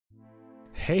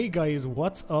Hey guys,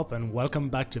 what's up and welcome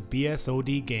back to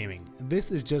BOTW Gaming.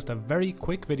 This is just a very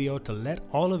quick video to let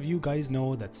all of you guys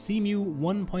know that Cemu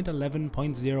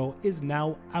 1.11.0 is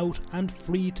now out and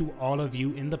free to all of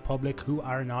you in the public who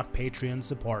are not Patreon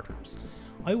supporters.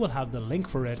 I will have the link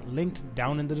for it linked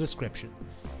down in the description.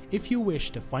 If you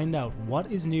wish to find out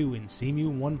what is new in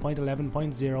Cemu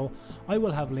 1.11.0, I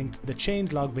will have linked the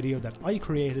changelog video that I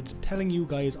created telling you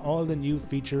guys all the new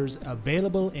features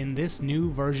available in this new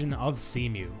version of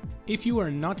Cemu. If you are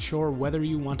not sure whether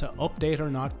you want to update or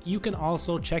not, you can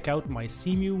also check out my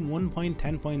Cemu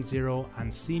 1.10.0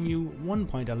 and Cemu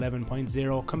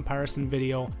 1.11.0 comparison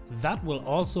video. That will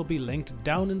also be linked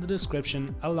down in the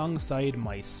description alongside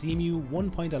my Cemu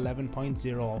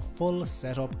 1.11.0 full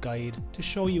setup guide to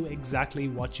show you exactly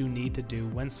what you need to do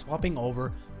when swapping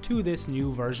over to this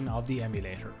new version of the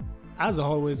emulator. As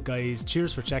always guys,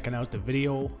 cheers for checking out the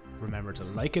video. Remember to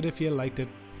like it if you liked it,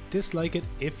 dislike it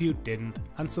if you didn't,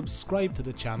 and subscribe to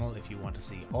the channel if you want to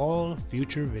see all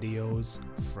future videos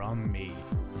from me.